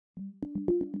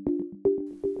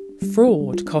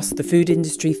Fraud costs the food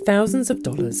industry thousands of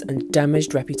dollars and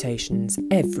damaged reputations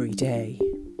every day.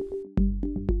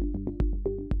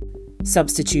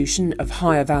 Substitution of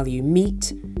higher value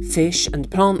meat, fish and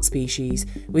plant species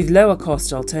with lower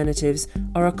cost alternatives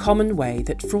are a common way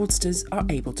that fraudsters are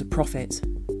able to profit.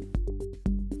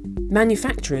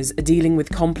 Manufacturers are dealing with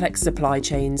complex supply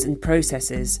chains and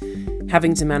processes,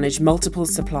 having to manage multiple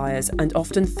suppliers and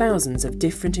often thousands of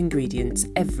different ingredients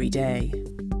every day.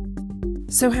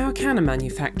 So how can a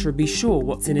manufacturer be sure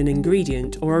what's in an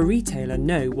ingredient or a retailer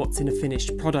know what's in a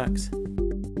finished product?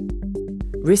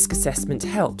 Risk assessment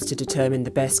helps to determine the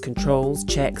best controls,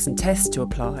 checks and tests to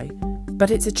apply,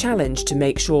 but it's a challenge to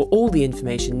make sure all the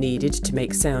information needed to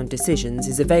make sound decisions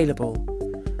is available.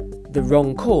 The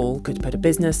wrong call could put a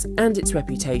business and its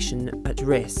reputation at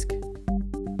risk.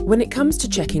 When it comes to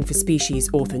checking for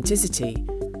species authenticity,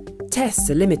 tests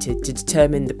are limited to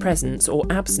determine the presence or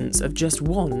absence of just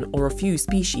one or a few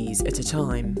species at a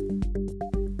time.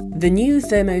 The new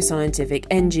thermoscientific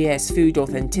NGS food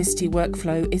authenticity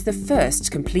workflow is the first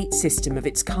complete system of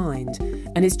its kind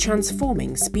and is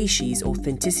transforming species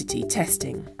authenticity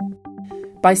testing.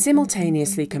 By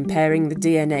simultaneously comparing the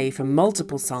DNA from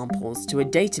multiple samples to a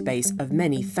database of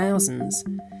many thousands,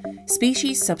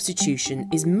 species substitution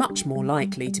is much more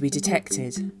likely to be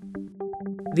detected.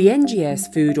 The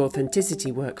NGS food authenticity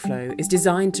workflow is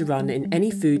designed to run in any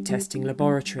food testing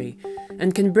laboratory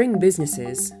and can bring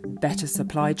businesses better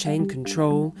supply chain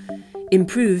control,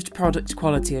 improved product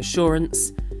quality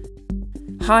assurance,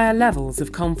 higher levels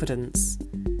of confidence,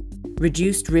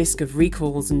 reduced risk of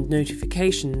recalls and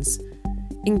notifications,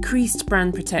 increased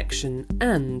brand protection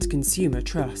and consumer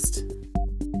trust.